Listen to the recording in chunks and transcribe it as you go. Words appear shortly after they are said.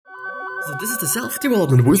So this is the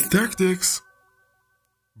self-development with tactics.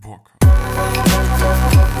 Book.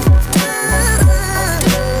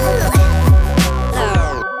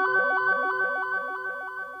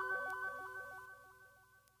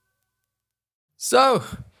 So,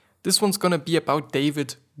 this one's gonna be about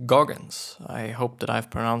David Goggins. I hope that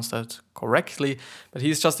I've pronounced that correctly, but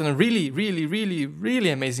he's just a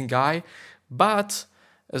really amazing guy. But,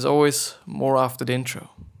 as always, more after the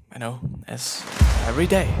intro, as every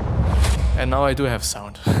day. And now I do have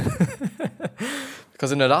sound.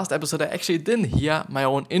 Because in the last episode I actually didn't hear my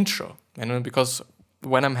own intro. Because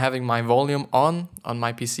when I'm having my volume on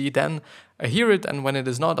my PC, then I hear it, and when it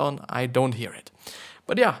is not on, I don't hear it.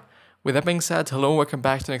 But yeah, with that being said, hello, welcome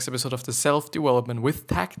back to the next episode of the Self-Development with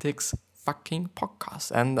Tactics fucking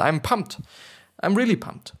podcast. And I'm pumped. I'm really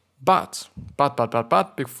pumped. But,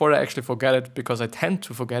 before I actually forget it, because I tend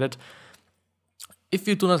to forget it, if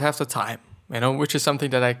you do not have the time, which is something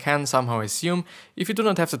that I can somehow assume, if you do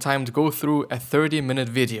not have the time to go through a 30-minute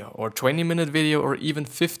video or 20-minute video or even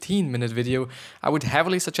 15-minute video, I would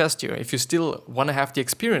heavily suggest you, if you still want to have the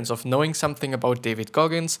experience of knowing something about David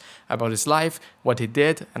Goggins, about his life, what he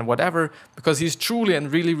did and whatever, because he's truly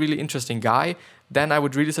and really interesting guy, then I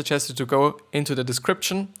would really suggest you to go into the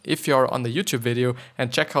description if you're on the YouTube video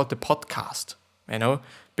and check out the podcast,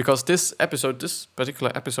 because this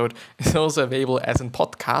particular episode is also available as a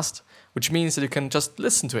podcast, which means that you can just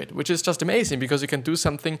listen to it, which is just amazing because you can do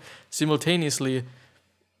something simultaneously,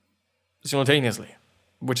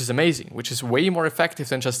 which is amazing, which is way more effective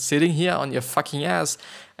than just sitting here on your fucking ass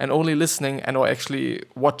and only listening and or actually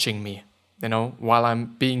watching me, while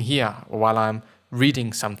I'm being here, or while I'm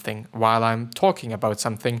reading something, while I'm talking about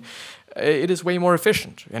something. It is way more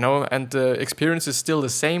efficient, and the experience is still the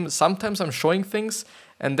same. Sometimes I'm showing things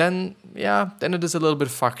and then it is a little bit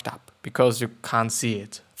fucked up because you can't see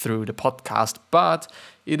it through the podcast, but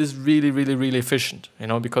it is really efficient,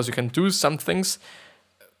 because you can do some things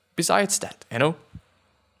besides that,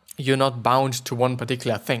 You're not bound to one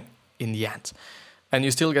particular thing in the end, and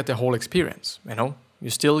you still get the whole experience, You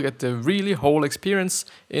still get the really whole experience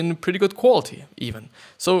in pretty good quality even.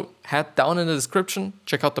 So head down in the description,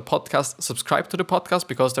 check out the podcast, subscribe to the podcast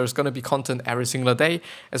because there's going to be content every single day,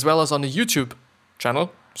 as well as on the YouTube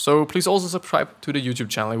channel. So please also subscribe to the YouTube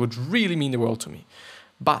channel. It would really mean the world to me.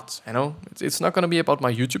 But, it's not going to be about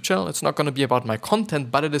my YouTube channel. It's not going to be about my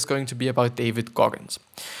content, but it is going to be about David Goggins.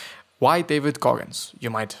 Why David Goggins,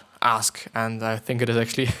 you might ask, and I think it is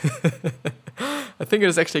actually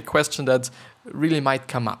a question that really might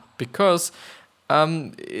come up, because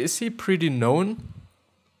is he pretty known?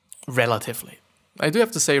 Relatively. I do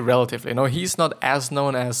have to say relatively. He's not as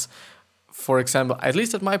known as, for example, at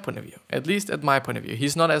least at my point of view,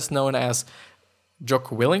 he's not as known as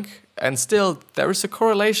Jocko Willink, and still there is a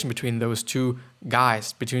correlation between those two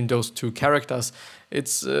guys, between those two characters.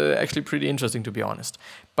 It's actually pretty interesting, to be honest.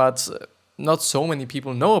 But not so many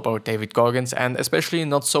people know about David Goggins, and especially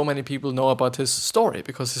not so many people know about his story,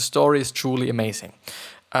 because his story is truly amazing.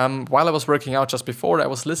 While I was working out just before, I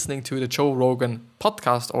was listening to the Joe Rogan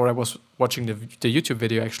podcast, or I was watching the YouTube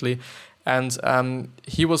video actually, and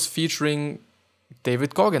he was featuring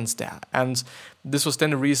David Goggins there, and this was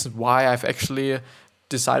then the reason why I've actually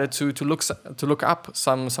decided to look up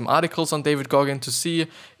some articles on David Goggins to see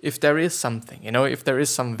if there is something, if there is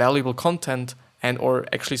some valuable content and or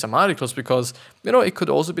actually some articles, because it could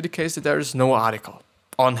also be the case that there is no article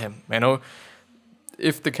on him.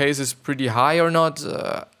 If the case is pretty high or not,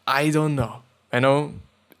 I don't know.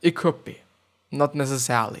 It could be, not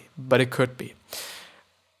necessarily, but it could be.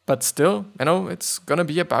 But still, it's gonna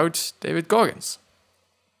be about David Goggins.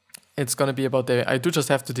 It's gonna be about David. I do just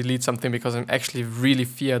have to delete something because I'm actually really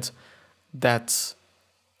feared that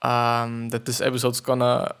that this episode's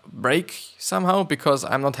gonna break somehow, because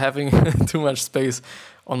I'm not having too much space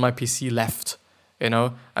on my PC left.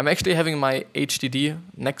 I'm actually having my HDD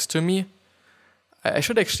next to me. I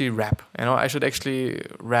should actually rap. I should actually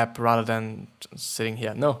rap rather than sitting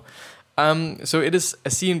here. No. So it is a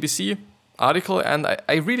CNBC article, and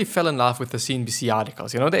I really fell in love with the CNBC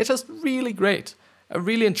articles. They're just really great. I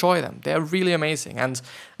really enjoy them. They're really amazing, and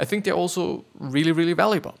I think they're also really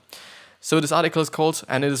valuable. So this article is called,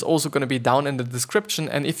 and it is also going to be down in the description,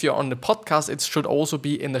 and if you're on the podcast, it should also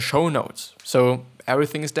be in the show notes. So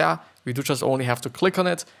everything is there. We do just only have to click on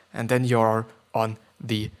it, and then you're on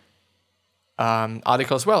the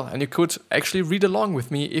article as well. And you could actually read along with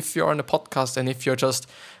me if you're on the podcast, and if you're just,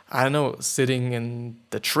 sitting in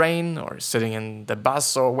the train or sitting in the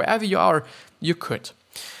bus or wherever you are, you could.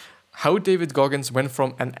 How David Goggins went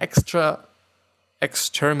from an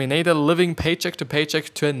exterminator living paycheck to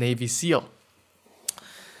paycheck to a Navy SEAL.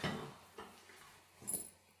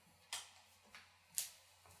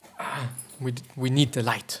 we need the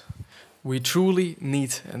light. We truly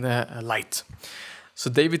need the light. So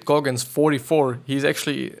David Goggins, 44, he's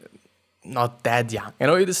actually not that young.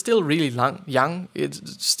 It is still really young. It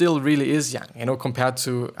still really is young, compared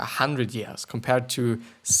to 100 years, compared to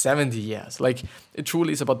 70 years. Like, it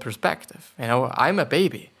truly is about perspective. I'm a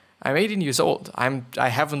baby. I'm 18 years old. I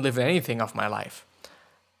haven't lived anything of my life.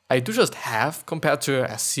 I do just have, compared to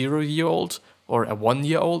a 0-year-old or a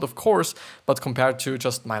 1-year-old, of course, but compared to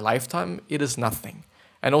just my lifetime, it is nothing.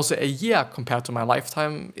 And also a year compared to my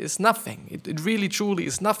lifetime is nothing. It really, truly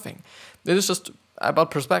is nothing. It is just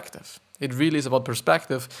about perspective. It really is about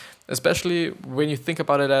perspective, especially when you think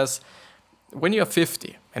about it as when you're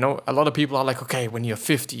 50. A lot of people are like, okay, when you're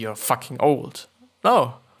 50, you're fucking old.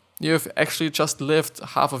 No, you've actually just lived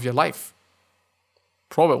half of your life.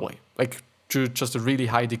 Probably, like to just a really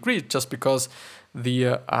high degree, just because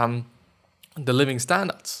the living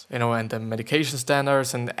standards, and the medication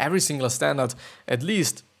standards and every single standard, at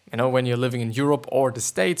least, when you're living in Europe or the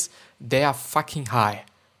States, they are fucking high.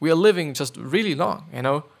 We are living just really long,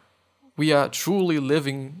 We are truly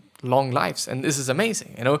living long lives, and this is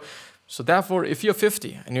amazing, So therefore, if you're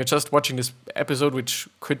 50 and you're just watching this episode, which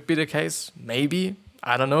could be the case, maybe,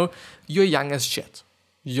 I don't know, you're young as shit.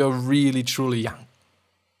 You're really, truly young.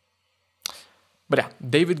 But yeah,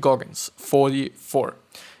 David Goggins, 44,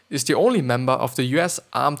 is the only member of the US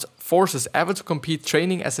Armed Forces ever to complete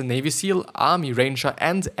training as a Navy SEAL, Army Ranger,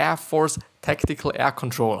 and Air Force Tactical Air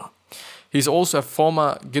Controller. He's also a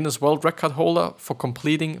former Guinness World Record holder for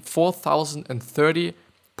completing 4,030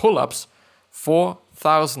 pull-ups.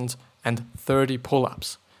 4,030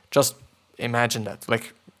 pull-ups. Just imagine that,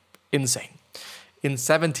 like, insane. In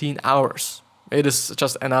 17 hours. It is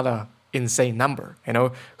just another insane number,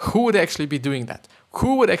 Who would actually be doing that?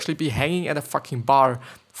 Who would actually be hanging at a fucking bar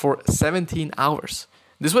for 17 hours?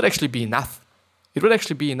 This would actually be enough. It would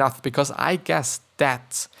actually be enough, because I guess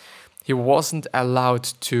that he wasn't allowed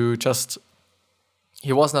to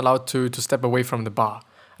step away from the bar.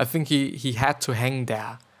 I think he had to hang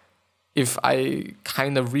there. If I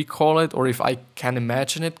kind of recall it, or if I can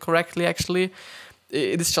imagine it correctly, actually,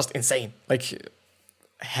 it is just insane. Like,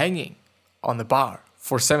 hanging on the bar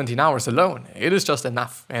for 17 hours alone, it is just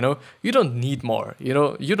enough, You don't need more,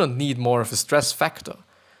 You don't need more of a stress factor.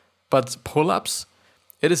 But pull-ups,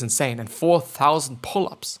 it is insane. And 4,000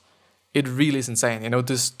 pull-ups, it really is insane.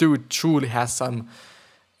 This dude truly has some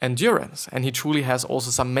endurance, and he truly has also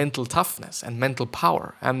some mental toughness and mental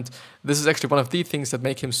power. And this is actually one of the things that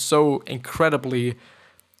make him so incredibly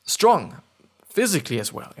strong, physically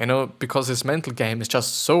as well, because his mental game is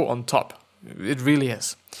just so on top. It really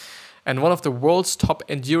is. And one of the world's top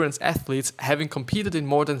endurance athletes, having competed in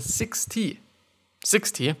more than 60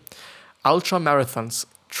 ultra marathons,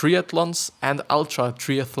 triathlons, and ultra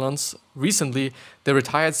triathlons. Recently, the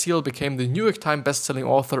retired SEAL became the New York Times bestselling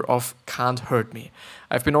author of Can't Hurt Me.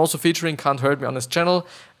 I've been also featuring Can't Hurt Me on his channel.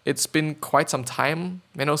 It's been quite some time,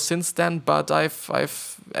 since then, but I've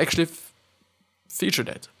actually featured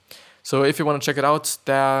it. So if you want to check it out,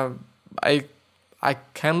 there I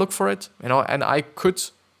can look for it, and I could,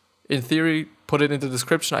 in theory, put it in the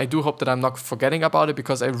description. I do hope that I'm not forgetting about it,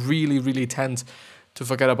 because I really, really tend to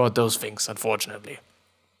forget about those things, unfortunately.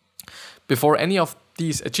 Before any of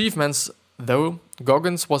these achievements, though,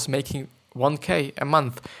 Goggins was making $1,000 a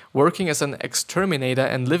month, working as an exterminator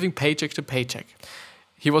and living paycheck to paycheck.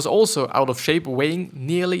 He was also out of shape, weighing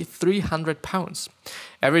nearly 300 pounds.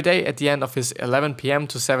 Every day at the end of his 11 p.m.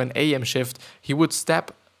 to 7 a.m. shift, he would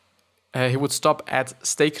stop at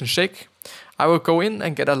Steak and Shake. I would go in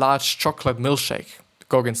and get a large chocolate milkshake,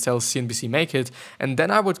 Goggins tells CNBC Make It, and then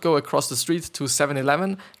I would go across the street to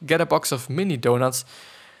 7-Eleven, get a box of mini donuts.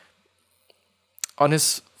 On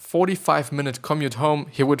his 45-minute commute home,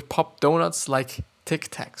 he would pop donuts like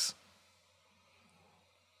Tic Tacs.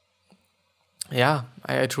 Yeah,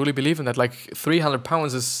 I truly believe in that. Like, 300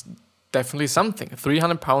 pounds is definitely something.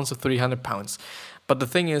 300 pounds or 300 pounds. But the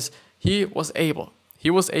thing is, he was able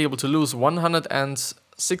to lose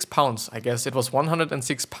 106 pounds. I guess it was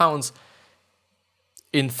 106 pounds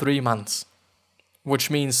in 3 months,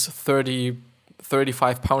 which means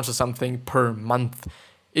 35 pounds or something per month.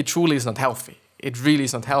 It truly is not healthy. It really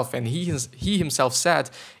is not healthy. And he himself said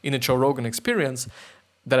in a Joe Rogan Experience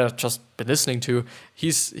that I've just been listening to,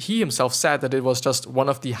 he himself said that it was just one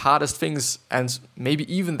of the hardest things, and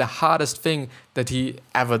maybe even the hardest thing that he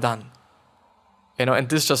ever done. And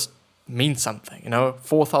this just means something,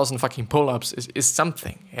 4,000 fucking pull-ups is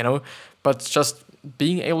something, but just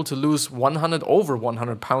being able to lose over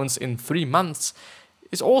 100 pounds in 3 months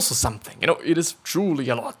is also something, it is truly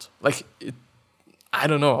a lot. Like, I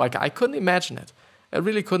don't know, like, I couldn't imagine it. I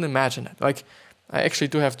really couldn't imagine it. Like, I actually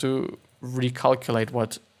do have to recalculate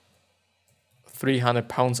what 300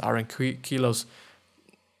 pounds are in kilos.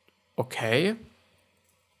 Okay.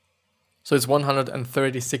 So it's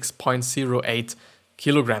 136.08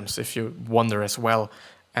 kilograms, if you wonder as well.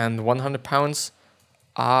 And 100 pounds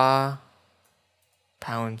are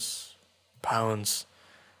pounds.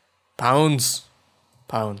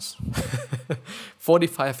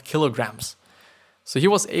 45 kilograms. So he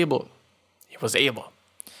was able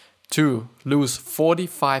to lose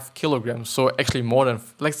 45 kilograms. So actually more than,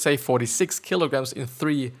 let's say 46 kilograms in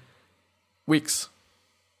 3 weeks.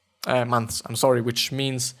 Months, I'm sorry, which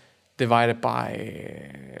means divided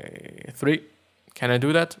by 3. Can I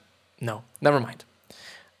do that? No, never mind.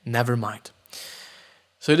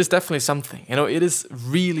 So it is definitely something, it is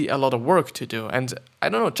really a lot of work to do. And I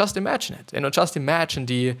don't know, just imagine it, just imagine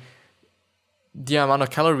the amount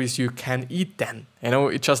of calories you can eat then.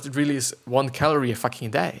 It really is 1 calorie a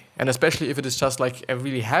fucking day. And especially if it is just like a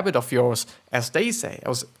really habit of yours, as they say,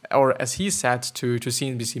 or as he said to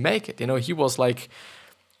CNBC Make It. He was like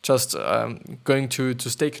just going to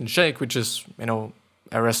Steak and Shake, which is,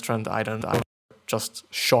 a restaurant, I just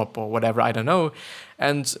shop or whatever, I don't know.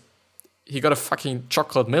 And he got a fucking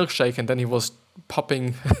chocolate milkshake, and then he was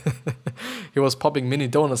popping mini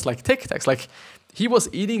donuts like Tic Tacs. Like, he was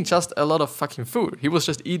eating just a lot of fucking food. He was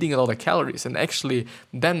just eating a lot of calories, and actually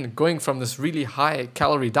then going from this really high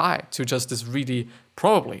calorie diet to just this really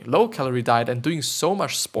probably low calorie diet and doing so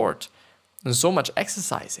much sport and so much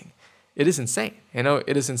exercising. It is insane.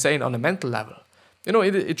 It is insane on a mental level.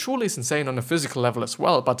 It truly is insane on a physical level as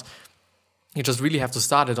well, but you just really have to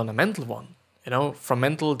start it on a mental one. From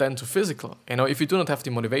mental then to physical. If you do not have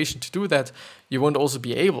the motivation to do that, you won't also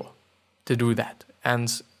be able to do that.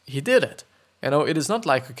 And he did it. It is not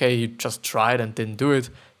like, okay, he just tried and didn't do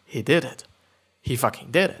it. He did it. He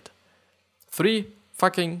fucking did it. 3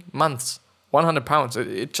 fucking months, 100 pounds.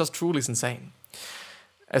 It just truly is insane.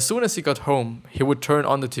 As soon as he got home, he would turn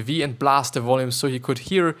on the TV and blast the volume so he could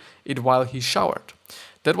hear it while he showered.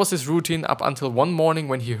 That was his routine up until one morning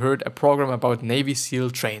when he heard a program about Navy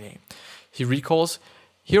SEAL training. He recalls,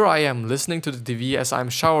 "Here I am listening to the TV as I'm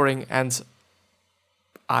showering and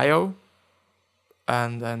I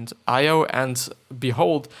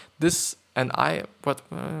behold this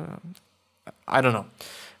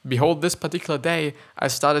Behold, this particular day I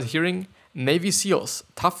started hearing Navy SEALs,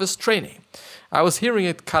 toughest training. I was hearing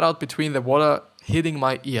it cut out between the water hitting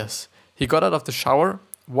my ears." He got out of the shower,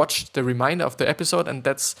 watched the remainder of the episode, and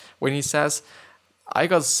that's when he says, "I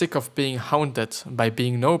got sick of being haunted by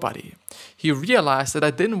being nobody." He realized that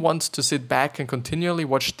I didn't want to sit back and continually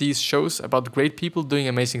watch these shows about great people doing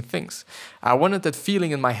amazing things. I wanted that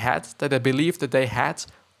feeling in my head that I believed that they had,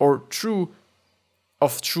 or true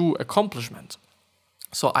accomplishment.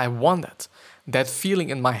 So I wanted that feeling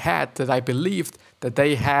in my head that I believed that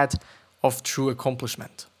they had of true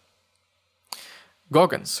accomplishment.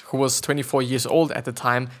 Goggins, who was 24 years old at the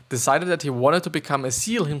time, decided that he wanted to become a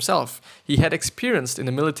SEAL himself. He had experience in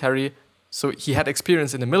the military.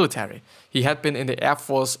 He had been in the Air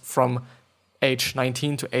Force from age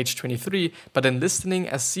 19 to age 23, but enlisting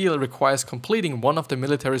as SEAL requires completing one of the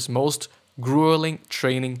military's most grueling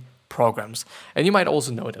training programs. And you might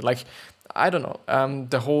also know that,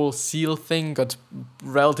 the whole SEAL thing got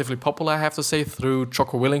relatively popular, I have to say, through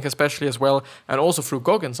Jocko Willink especially as well, and also through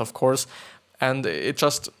Goggins, of course. And I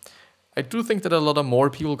do think that a lot of more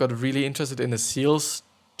people got really interested in the SEALs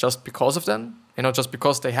just because of them, just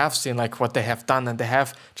because they have seen what they have done, and they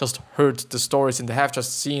have just heard the stories, and they have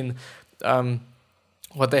just seen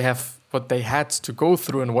what they had to go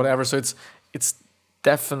through and whatever. So it's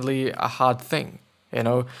definitely a hard thing.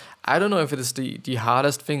 I don't know if it is the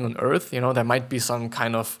hardest thing on earth. There might be some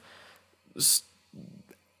kind of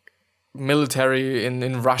military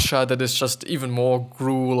in Russia that is just even more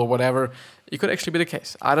cruel or whatever. It could actually be the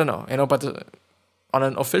case. I don't know, but on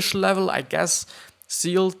an official level, I guess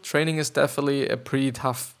SEAL training is definitely a pretty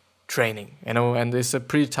tough training, and it's a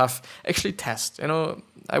pretty tough, actually, test.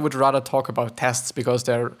 I would rather talk about tests because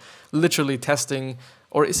they're literally testing,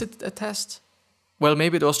 or is it a test? Well,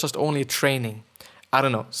 maybe it was just only training. I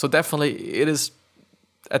don't know. So definitely it is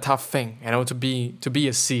a tough thing, to be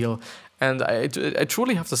a SEAL. And I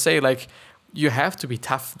truly have to say, you have to be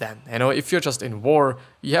tough then. If you're just in war,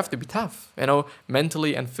 you have to be tough,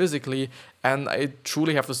 mentally and physically. And I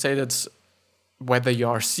truly have to say that whether you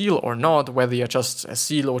are a SEAL or not, whether you're just a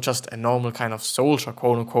SEAL or just a normal kind of soldier,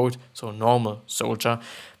 quote unquote, so normal soldier,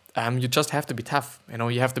 you just have to be tough.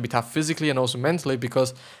 You have to be tough physically and also mentally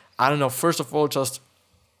because, first of all, just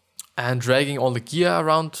dragging all the gear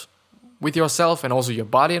around with yourself and also your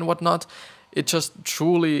body and whatnot, it just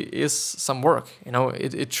truly is some work.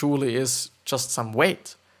 It truly is just some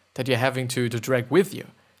weight. that you're having to drag with you.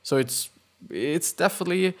 So it's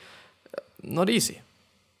definitely not easy.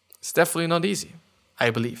 It's definitely not easy, I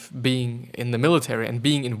believe, being in the military and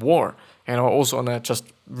being in war, also on a just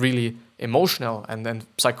really emotional and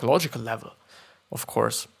psychological level, of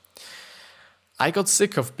course. I got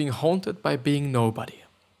sick of being haunted by being nobody.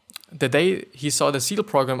 The day he saw the SEAL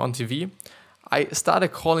program on TV, I started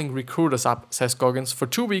calling recruiters up, says Goggins. For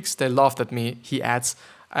 2 weeks, they laughed at me. He adds,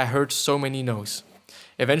 I heard so many no's.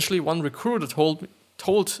 Eventually, one recruiter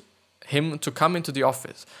told him to come into the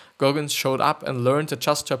office. Goggins showed up and learned that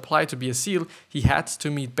just to apply to be a SEAL, he had to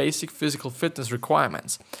meet basic physical fitness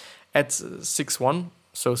requirements. At 6'1",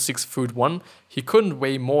 so 6'1", he couldn't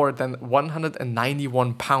weigh more than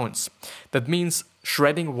 191 pounds. That means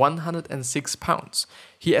shredding 106 pounds.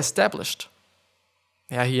 He established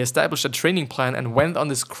a training plan and went on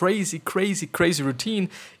this crazy routine,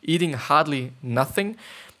 eating hardly nothing.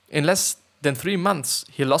 In less than 3 months,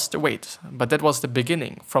 he lost the weight, but that was the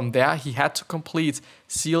beginning. From there, he had to complete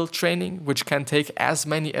SEAL training, which can take as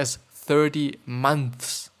many as 30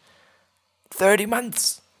 months. 30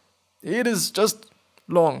 months! It is just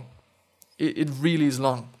long. It really is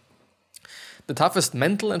long. The toughest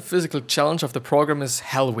mental and physical challenge of the program is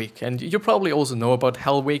Hell Week, and you probably also know about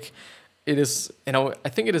Hell Week. It is, I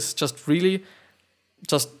think it is just really,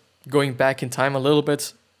 just going back in time a little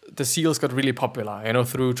bit, the SEALs got really popular,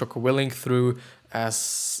 through Jocko Willink, through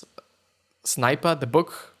Sniper, the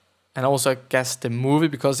book, and also I guess the movie,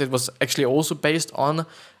 because it was actually also based on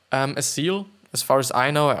a SEAL, as far as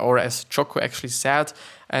I know, or as Jocko actually said.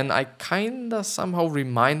 And I kind of somehow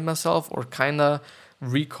remind myself or kind of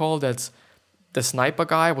recall that the Sniper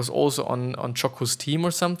guy was also on Jocko's team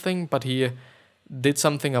or something, but he did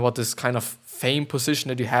something about this kind of fame position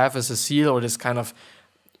that you have as a SEAL, or this kind of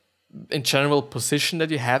in general position that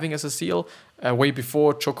you're having as a SEAL, way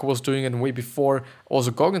before Jocko was doing it and way before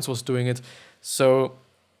also Goggins was doing it. So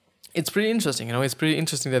it's pretty interesting, it's pretty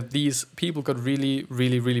interesting that these people got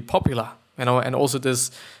really popular, and also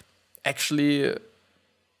this actually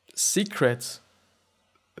secret,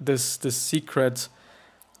 this secret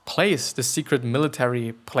place, this secret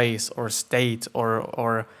military place or state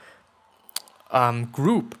or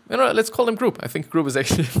group. Let's call them group. I think group is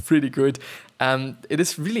actually pretty good. It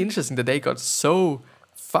is really interesting that they got so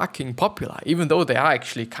fucking popular, even though they are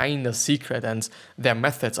actually kind of secret and their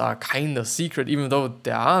methods are kind of secret, even though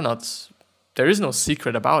there is no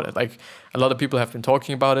secret about it. Like, a lot of people have been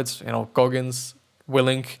talking about it, Goggins,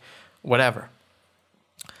 Willink, whatever.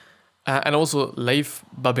 And also Leif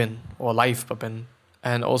Babin,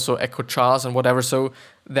 and also Echo Charles and whatever. So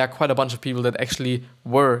there are quite a bunch of people that actually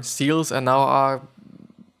were SEALs and now are,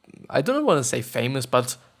 I don't want to say famous,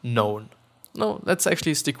 but known. No, let's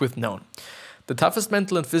actually stick with known. The toughest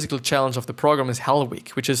mental and physical challenge of the program is Hell Week,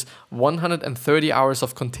 which is 130 hours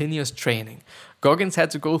of continuous training. Goggins had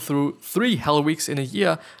to go through 3 Hell Weeks in a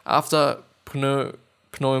year after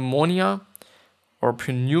pneumonia,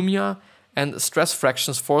 and stress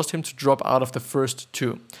fractions forced him to drop out of the first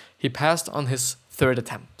 2. He passed on his 3rd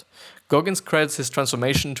attempt. Goggins credits his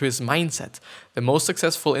transformation to his mindset. The most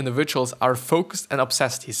successful individuals are focused and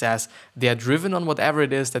obsessed, he says. They are driven on whatever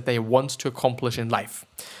it is that they want to accomplish in life.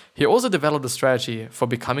 He also developed a strategy for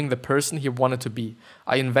becoming the person he wanted to be.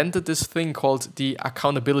 I invented this thing called the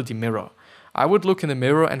accountability mirror. I would look in the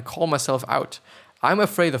mirror and call myself out. I'm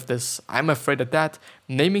afraid of this, I'm afraid of that.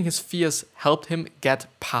 Naming his fears helped him get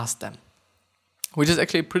past them. Which is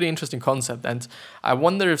actually a pretty interesting concept, and I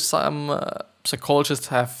wonder if some psychologists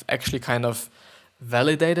have actually kind of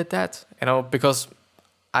validated that, because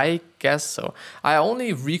I guess so. I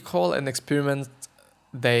only recall an experiment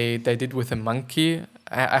they did with a monkey.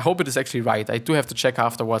 I hope it is actually right. I do have to check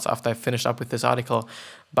afterwards after I finished up with this article,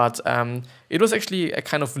 but it was actually a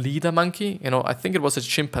kind of leader monkey. I think it was a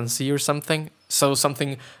chimpanzee or something, so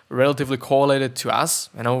something relatively correlated to us,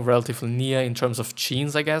 relatively near in terms of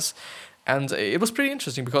genes, I guess. And it was pretty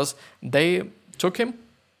interesting because they took him,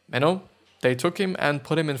 and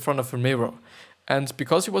put him in front of a mirror. And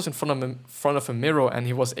because he was in front of a mirror and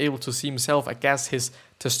he was able to see himself, I guess his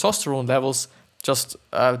testosterone levels just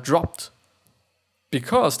dropped.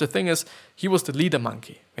 Because the thing is, he was the leader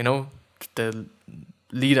monkey, the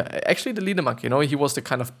leader monkey, he was the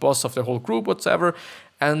kind of boss of the whole group, whatever.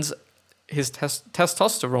 And his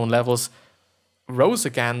testosterone levels rose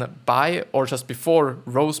again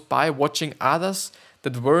rose by watching others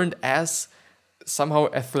that weren't as somehow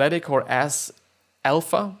athletic or as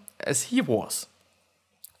alpha as he was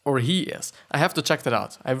or he is. I have to check that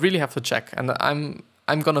out. I really have to check, and I'm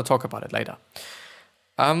gonna talk about it later.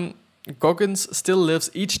 Goggins still lives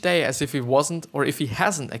each day as if he wasn't or if he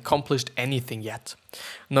hasn't accomplished anything yet.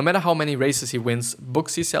 No matter how many races he wins,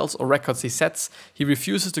 books he sells, or records he sets, he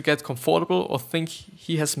refuses to get comfortable or think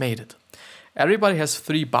he has made it. Everybody has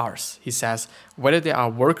 3 bars, he says, whether they are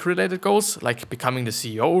work-related goals, like becoming the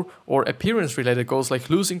CEO, or appearance-related goals, like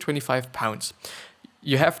losing 25 pounds.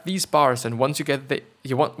 You have these bars, and once you get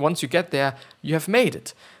there, you have made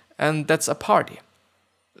it, and that's a party.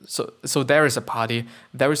 So there is a party,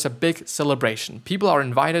 there is a big celebration. People are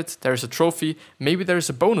invited, there is a trophy, maybe there is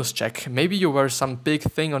a bonus check, maybe you wear some big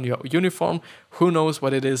thing on your uniform, who knows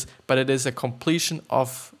what it is, but it is a completion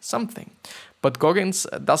of something. But Goggins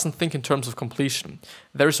doesn't think in terms of completion.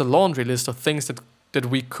 There is a laundry list of things that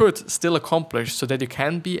we could still accomplish so that you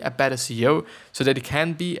can be a better CEO, so that you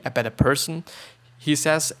can be a better person. He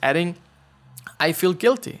says, adding, I feel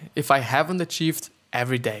guilty if I haven't achieved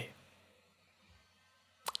every day.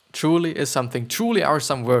 Truly are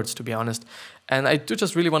some words, to be honest. And I do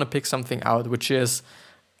just really want to pick something out, which is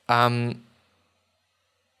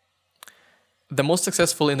the most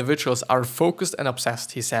successful individuals are focused and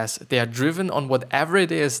obsessed, he says. They are driven on whatever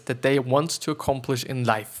it is that they want to accomplish in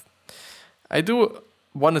life. I do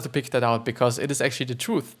wanted to pick that out because it is actually the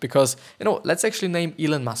truth. Because, let's actually name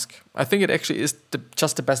Elon Musk. I think it actually is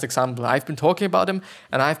just the best example. I've been talking about him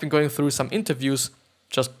and I've been going through some interviews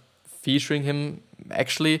just featuring him.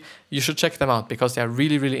 Actually, you should check them out because they are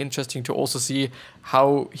really, really interesting to also see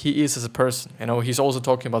how he is as a person. He's also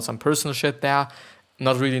talking about some personal shit there,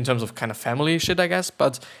 not really in terms of kind of family shit, I guess,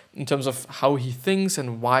 but in terms of how he thinks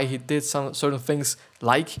and why he did some certain things,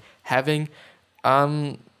 like having,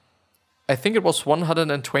 I think it was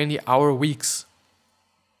 120-hour weeks,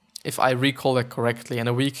 if I recall that correctly, and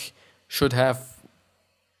a week should have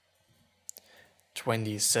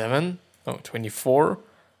 24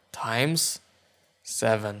 times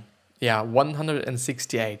 7.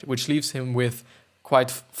 168, which leaves him with quite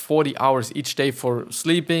 40 hours each day for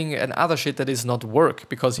sleeping and other shit that is not work,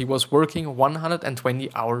 because he was working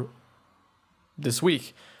 120 hours this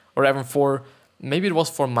week, or even maybe it was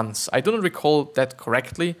for months. I do not recall that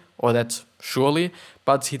correctly or that surely,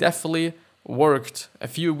 but he definitely worked a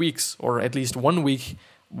few weeks, or at least 1 week,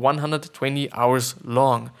 120 hours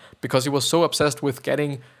long, because he was so obsessed with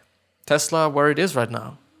getting Tesla where it is right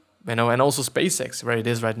now. And also SpaceX, where it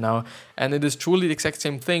is right now. And it is truly the exact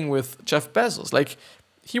same thing with Jeff Bezos. Like,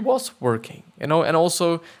 he was working, and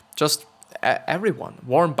also just everyone,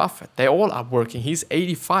 Warren Buffett, they all are working. He's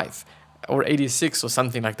 85 or 86 or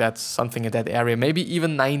something like that, something in that area, maybe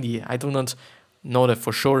even 90. I do not know that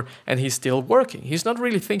for sure. And he's still working. He's not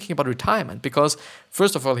really thinking about retirement because,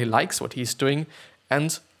 first of all, he likes what he's doing.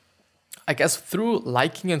 And I guess through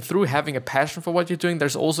liking and through having a passion for what you're doing,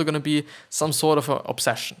 there's also going to be some sort of an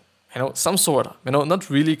obsession. Some sort of, not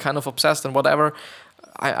really kind of obsessed and whatever.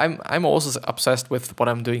 I'm also obsessed with what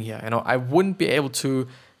I'm doing here. I wouldn't be able to.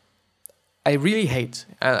 I really hate.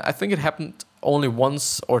 I think it happened only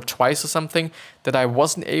once or twice or something that I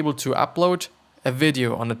wasn't able to upload a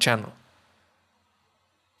video on the channel.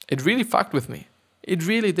 It really fucked with me. It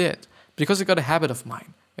really did, because it got a habit of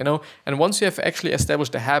mine. And once you have actually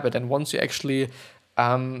established a habit, and once you actually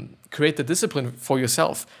create the discipline for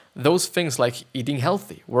yourself, those things like eating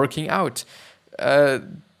healthy, working out,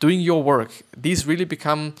 doing your work, these really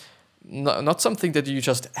become not something that you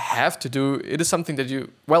just have to do. It is something that you,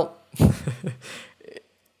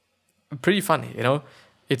 pretty funny,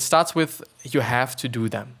 It starts with you have to do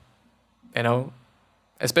them,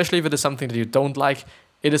 Especially if it is something that you don't like,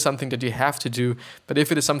 it is something that you have to do. But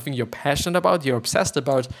if it is something you're passionate about, you're obsessed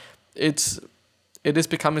about, it is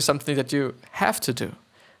becoming something that you have to do.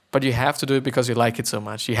 But you have to do it because you like it so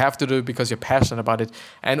much. You have to do it because you're passionate about it.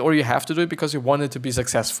 Or you have to do it because you want it to be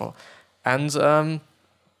successful. And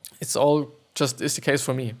it's all just is the case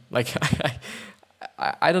for me. Like,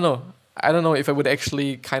 I don't know. I don't know if I would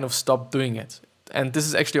actually kind of stop doing it. And this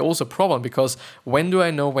is actually also a problem, because when do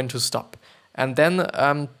I know when to stop? And then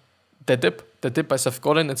The Dip by Seth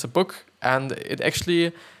Godin, it's a book, and it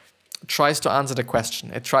actually tries to answer the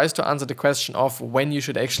question. It tries to answer the question of when you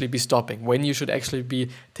should actually be stopping, when you should actually be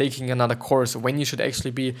taking another course, when you should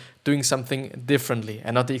actually be doing something differently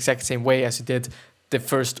and not the exact same way as you did the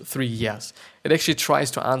first 3 years. It actually tries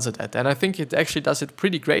to answer that. And I think it actually does it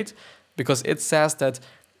pretty great, because it says that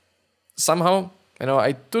somehow,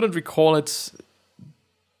 I do not recall it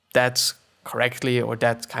that correctly or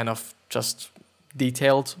that kind of just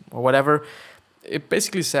detailed or whatever. It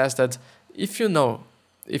basically says that if you know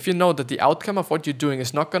that the outcome of what you're doing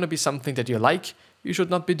is not going to be something that you like, you should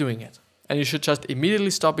not be doing it. And you should just immediately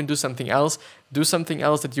stop and do something else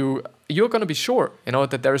that you're going to be sure,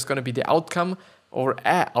 that there is going to be the outcome or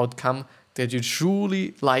a outcome that you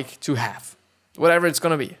truly like to have. Whatever it's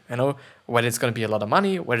going to be, whether it's going to be a lot of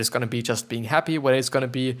money, whether it's going to be just being happy, whether it's going to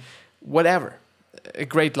be whatever, a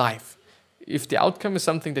great life. If the outcome is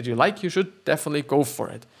something that you like, you should definitely go for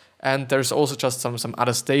it. And there's also just some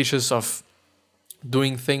other stages of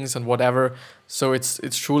doing things and whatever. So it's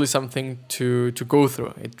truly something to go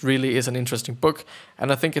through. It really is an interesting book.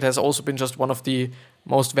 And I think it has also been just one of the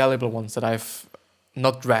most valuable ones that I've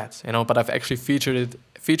not read, but I've actually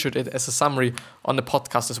featured it as a summary on the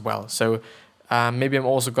podcast as well. So maybe I'm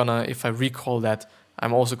also gonna, if I recall that,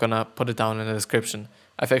 I'm also gonna put it down in the description.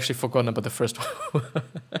 I've actually forgotten about the first one.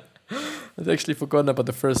 I've actually forgotten about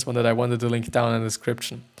the first one that I wanted to link down in the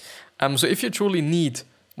description. So if you truly need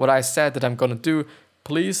what I said that I'm gonna do,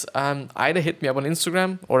 please either hit me up on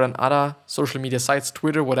Instagram or on other social media sites,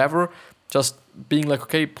 Twitter, whatever. Just being like,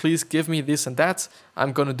 okay, please give me this and that.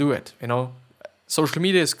 I'm gonna do it. Social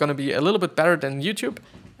media is gonna be a little bit better than YouTube.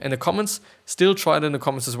 In the comments, still try it in the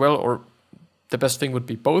comments as well, or the best thing would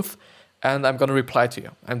be both. And I'm gonna reply to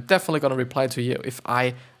you. I'm definitely gonna reply to you if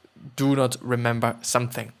I do not remember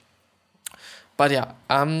something. But yeah,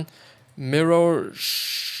 mirror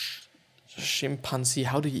chimpanzee.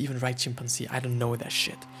 How do you even write chimpanzee? I don't know that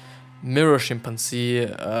shit. Mirror chimpanzee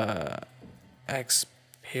experiment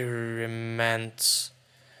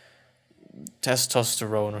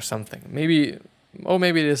testosterone or something. Maybe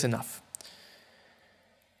it is enough.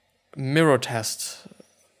 Mirror test.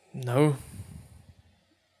 No.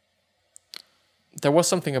 There was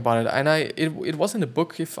something about it, and it was in a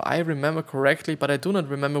book if I remember correctly, but I do not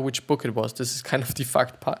remember which book it was. This is kind of the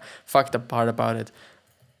fucked up part about it.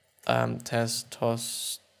 Oh,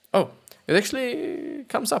 it actually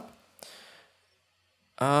comes up.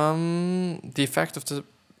 The effect of the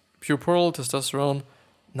pubertal testosterone.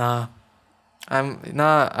 I'm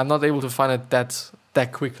not able to find it that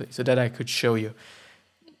quickly, so that I could show you.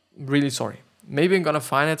 Really sorry. Maybe I'm gonna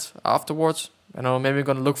find it afterwards. Maybe I'm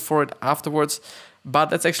gonna look for it afterwards.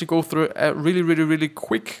 But let's actually go through a really, really, really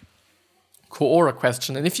quick Quora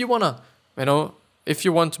question. And if you wanna, if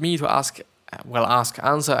you want me to answer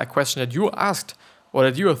a question that you asked or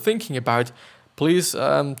that you are thinking about, please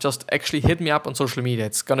just actually hit me up on social media.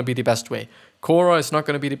 It's gonna be the best way. Quora is not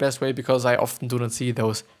gonna be the best way because I often do not see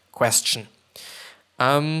those questions.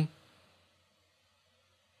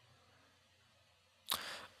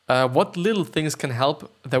 What little things can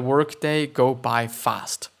help the workday go by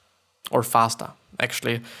fast or faster?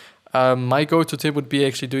 Actually, my go-to tip would be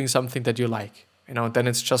actually doing something that you like. Then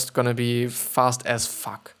it's just gonna be fast as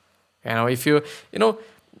fuck. If you,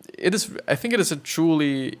 it is. I think it is a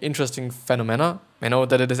truly interesting phenomena.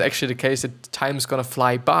 That it is actually the case that time's gonna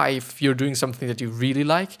fly by if you're doing something that you really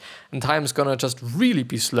like, and time's gonna just really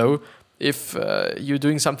be slow if you're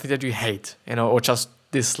doing something that you hate, or just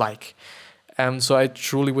dislike. So I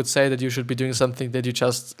truly would say that you should be doing something that you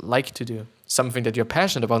just like to do, something that you're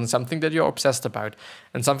passionate about, and something that you're obsessed about,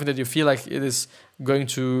 and something that you feel like it is going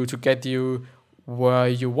to get you where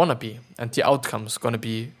you want to be, and the outcome's going to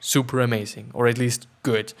be super amazing, or at least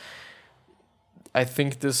good. I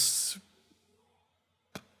think this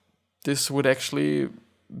would actually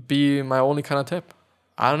be my only kind of tip.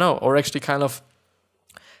 I don't know, or actually kind of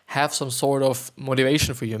have some sort of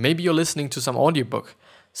motivation for you. Maybe you're listening to some audiobook,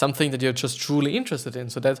 something that you're just truly interested in,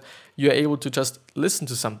 so that you're able to just listen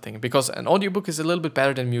to something, because an audiobook is a little bit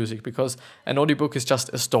better than music, because an audiobook is just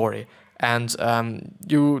a story, and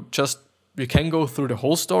you can go through the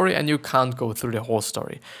whole story and you can't go through the whole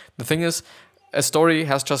story. The thing is, a story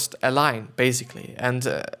has just a line, basically,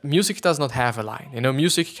 and music does not have a line.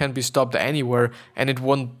 Music can be stopped anywhere and it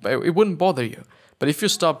wouldn't bother you. But if you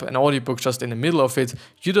stop an audiobook just in the middle of it,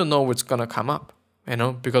 you don't know what's gonna come up.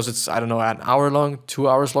 Because it's, I don't know, an hour long, 2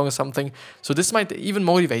 hours long or something. So this might even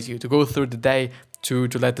motivate you to go through the day, to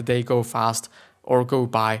let the day go fast or go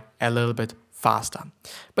by a little bit faster.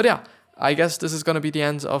 But yeah, I guess this is going to be the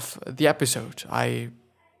end of the episode. I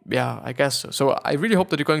guess so. So I really hope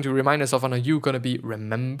that you're going to remind yourself on you're going to be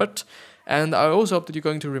remembered. And I also hope that you're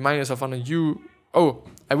going to remind yourself on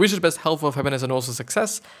I wish you the best health, wealth, happiness, and also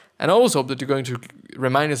success. And I also hope that you're going to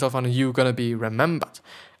remind yourself on you're going to be remembered.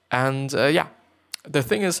 And the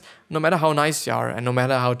thing is, no matter how nice you are and no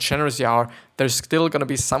matter how generous you are, there's still going to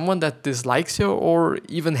be someone that dislikes you or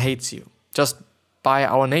even hates you. Just by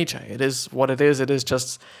our nature. It is what it is. It is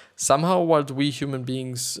just somehow what we human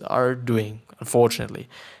beings are doing, unfortunately.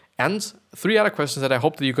 And 3 other questions that I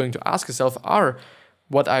hope that you're going to ask yourself are: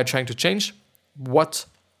 what are you trying to change?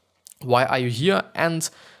 Why are you here? And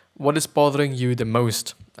what is bothering you the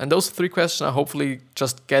most? And those 3 questions are hopefully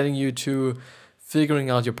just getting you to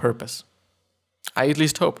figuring out your purpose. I at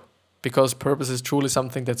least hope, because purpose is truly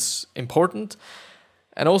something that's important.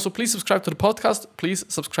 And also, please subscribe to the podcast. Please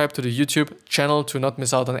subscribe to the YouTube channel to not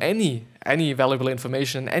miss out on any valuable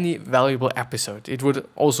information, any valuable episode. It would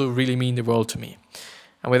also really mean the world to me.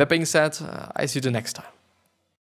 And with that being said, I see you the next time.